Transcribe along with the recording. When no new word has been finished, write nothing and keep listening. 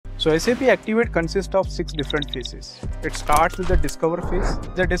So SAP Activate consists of 6 different phases. It starts with the discover phase.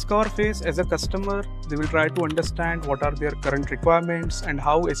 The discover phase, as a customer, they will try to understand what are their current requirements and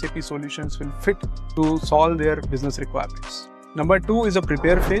how SAP solutions will fit to solve their business requirements. Number 2 is a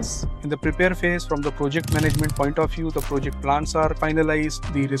prepare phase. In the prepare phase, from the project management point of view, the project plans are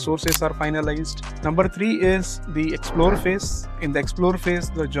finalized, the resources are finalized. Number 3 is the explore phase. In the explore phase,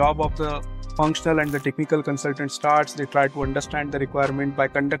 the job of the functional and the technical consultant starts. They try to understand the requirement by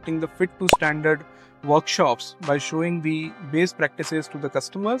conducting the fit to standard workshops, by showing the best practices to the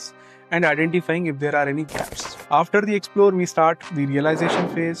customers and identifying if there are any gaps. After the explore, we start the realization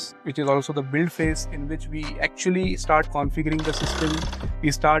phase, which is also the build phase, in which we actually start configuring the system.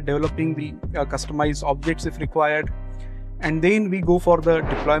 We start developing the customized objects if required. And then we go for the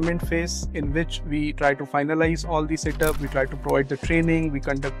deployment phase, in which we try to finalize all the setup, we try to provide the training, we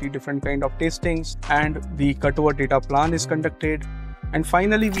conduct the different kind of testings, and the cutover data plan is conducted. And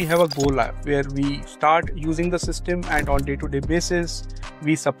finally, we have a go live, where we start using the system, and on day-to-day basis,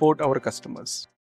 we support our customers.